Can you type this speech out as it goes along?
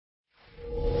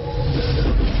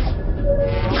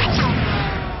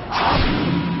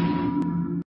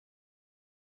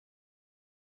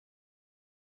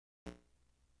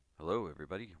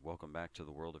everybody, welcome back to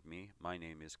the world of me. My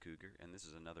name is Cougar, and this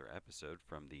is another episode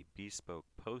from the BeSpoke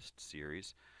Post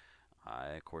series.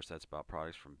 Of course, that's about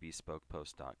products from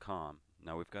BeSpokePost.com.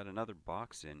 Now, we've got another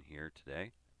box in here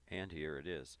today, and here it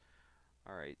is.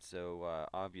 Alright, so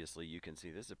obviously you can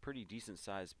see this is a pretty decent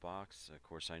sized box. Of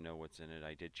course, I know what's in it.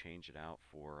 I did change it out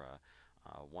for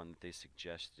one that they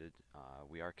suggested.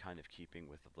 We are kind of keeping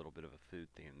with a little bit of a food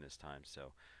theme this time,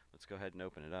 so let's go ahead and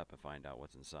open it up and find out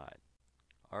what's inside.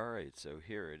 Alright, so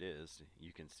here it is.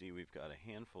 You can see we've got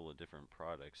a handful of different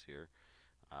products here.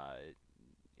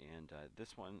 And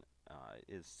this one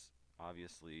is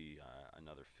obviously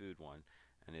another food one,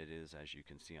 and it is, as you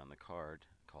can see on the card,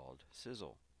 called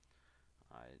Sizzle.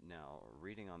 Now,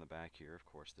 reading on the back here, of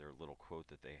course, their little quote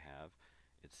that they have,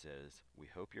 it says, "We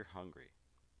hope you're hungry,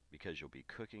 because you'll be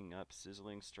cooking up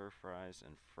sizzling stir fries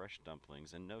and fresh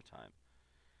dumplings in no time."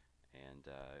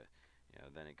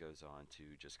 And then it goes on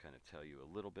to just kind of tell you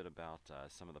a little bit about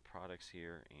some of the products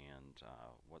here and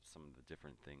what some of the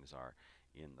different things are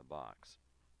in the box.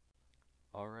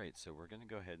 Alright, so we're going to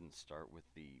go ahead and start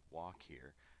with the wok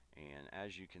here, and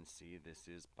as you can see, this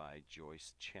is by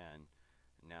Joyce Chen.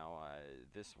 Now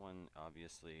this one,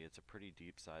 obviously, it's a pretty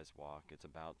deep size wok. It's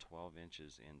about 12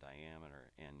 inches in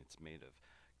diameter, and it's made of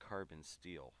carbon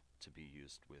steel to be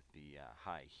used with the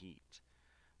high heat.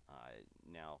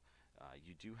 Now,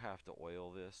 you do have to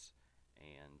oil this,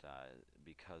 and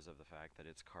because of the fact that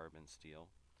it's carbon steel.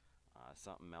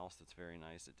 Something else that's very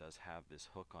nice, it does have this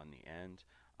hook on the end,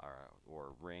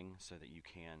 or ring, so that you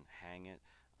can hang it.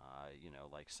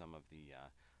 Like some of the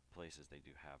places they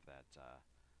do have that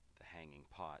the hanging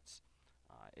pots.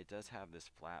 It does have this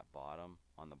flat bottom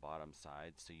on the bottom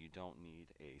side, so you don't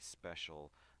need a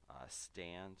special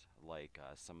stand like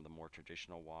some of the more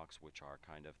traditional woks, which are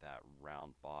kind of that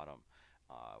round bottom,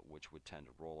 which would tend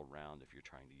to roll around if you're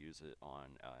trying to use it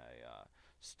on a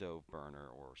stove burner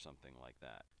or something like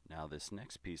that. Now, this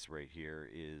next piece right here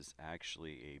is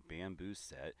actually a bamboo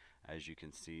set. As you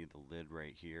can see, the lid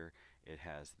right here, it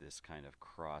has this kind of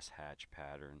cross hatch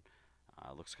pattern.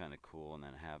 Looks kind of cool, and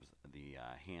then it has the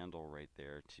handle right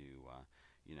there to,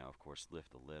 of course,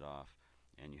 lift the lid off,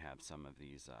 and you have some of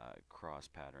these cross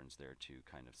patterns there to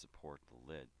kind of support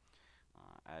the lid.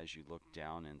 As you look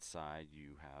down inside,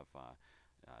 you have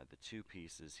the two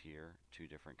pieces here, two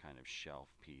different kind of shelf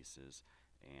pieces,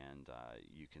 and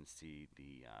you can see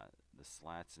the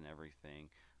slats and everything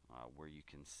where you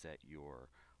can set your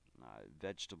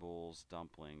vegetables,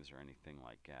 dumplings, or anything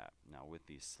like that. Now, with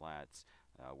these slats,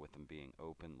 with them being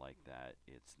open like that,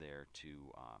 it's there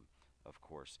to of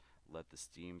course, let the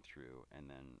steam through, and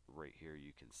then right here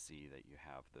you can see that you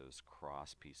have those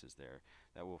cross pieces there.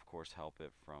 That will of course help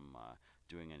it from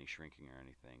doing any shrinking or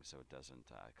anything, so it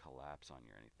doesn't collapse on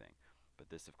you or anything. But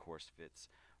this of course fits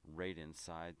right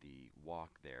inside the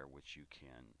wok there, which you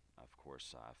can of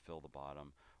course fill the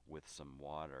bottom with some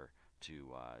water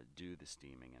to do the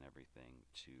steaming and everything,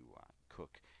 to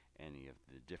cook any of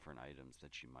the different items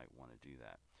that you might want to do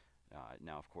that.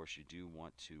 Now, of course, you do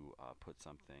want to put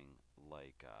something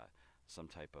like some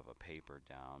type of a paper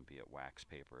down, be it wax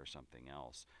paper or something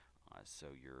else, so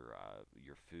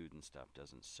your food and stuff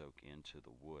doesn't soak into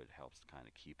the wood. Helps to kind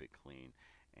of keep it clean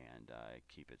and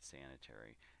keep it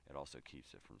sanitary. It also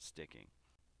keeps it from sticking.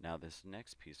 Now, this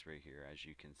next piece right here, as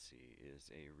you can see,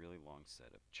 is a really long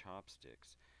set of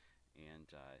chopsticks, and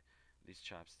these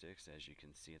chopsticks, as you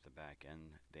can see at the back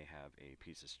end, they have a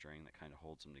piece of string that kind of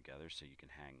holds them together so you can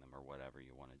hang them or whatever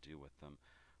you want to do with them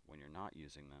when you're not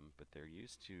using them, but they're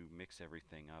used to mix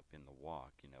everything up in the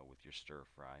wok, with your stir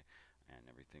fry and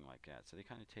everything like that. So they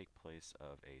kind of take place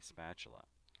of a spatula.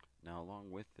 Now, along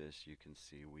with this, you can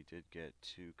see we did get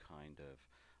two kind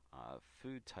of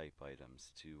food type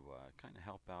items to kind of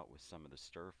help out with some of the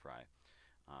stir fry.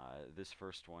 This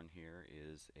first one here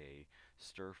is a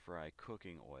stir fry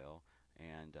cooking oil,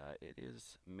 and it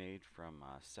is made from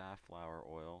safflower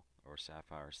oil or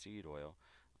safflower seed oil.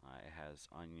 It has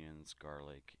onions,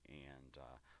 garlic, and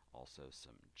also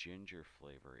some ginger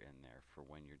flavor in there for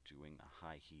when you're doing the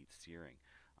high heat searing,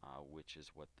 which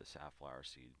is what the safflower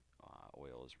seed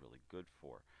oil is really good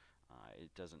for.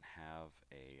 It doesn't have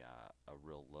a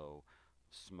real low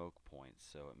smoke point,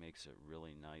 so it makes it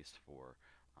really nice for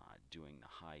doing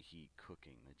the high heat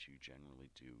cooking that you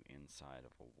generally do inside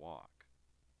of a wok.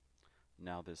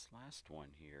 Now, this last one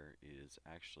here is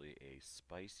actually a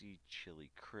spicy chili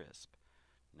crisp.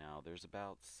 Now, there's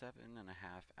about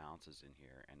 7.5 ounces in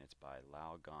here, and it's by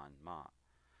Lao Gan Ma.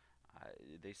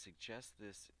 They suggest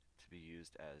this to be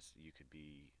used as you could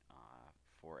be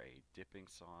for a dipping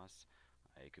sauce.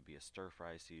 It could be a stir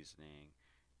fry seasoning.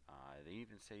 They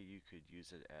even say you could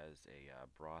use it as a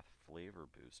broth flavor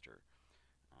booster.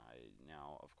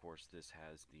 Now, of course, this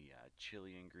has the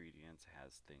chili ingredients. It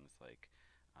has things like,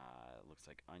 looks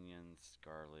like onions,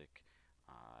 garlic,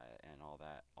 and all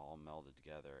that all melded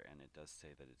together. And it does say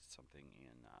that it's something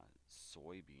in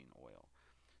soybean oil.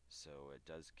 So it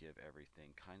does give everything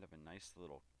kind of a nice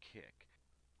little kick.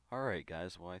 Alright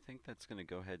guys, well I think that's going to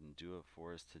go ahead and do it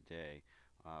for us today.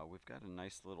 We've got a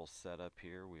nice little setup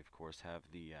here. We of course have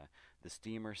the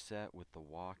steamer set with the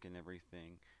wok and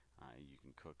everything. You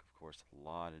can cook of course a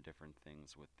lot of different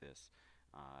things with this,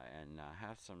 and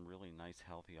have some really nice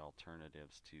healthy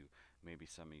alternatives to maybe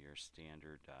some of your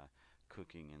standard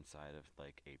cooking inside of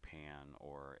like a pan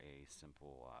or a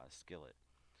simple skillet.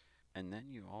 And then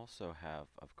you also have,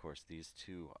 of course, these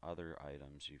two other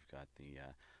items. You've got the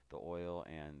oil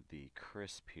and the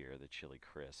crisp here, the chili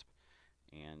crisp.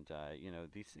 And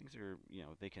these things are,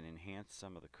 they can enhance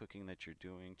some of the cooking that you're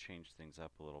doing, change things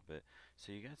up a little bit.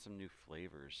 So you got some new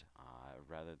flavors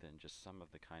rather than just some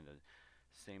of the kind of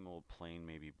same old plain,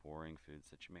 maybe boring foods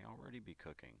that you may already be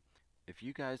cooking. If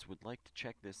you guys would like to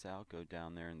check this out, go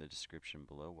down there in the description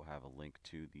below. We'll have a link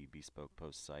to the BeSpoke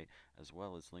Post site as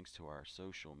well as links to our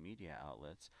social media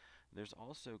outlets. There's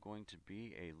also going to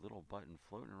be a little button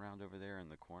floating around over there in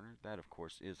the corner. That, of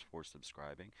course, is for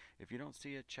subscribing. If you don't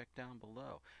see it, check down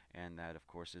below. And that, of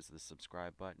course, is the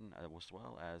subscribe button as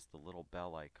well as the little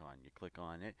bell icon. You click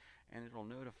on it and it'll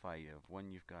notify you of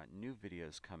when you've got new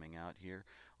videos coming out here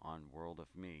on World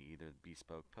of Me, either the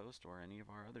BeSpoke Post or any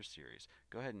of our other series.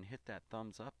 Go ahead and hit that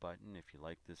thumbs up button if you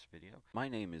like this video. My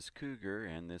name is Cougar,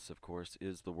 and this, of course,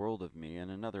 is the World of Me and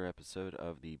another episode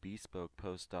of the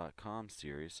BeSpokePost.com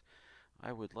series.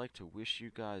 I would like to wish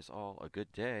you guys all a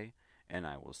good day, and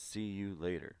I will see you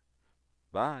later.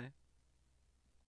 Bye!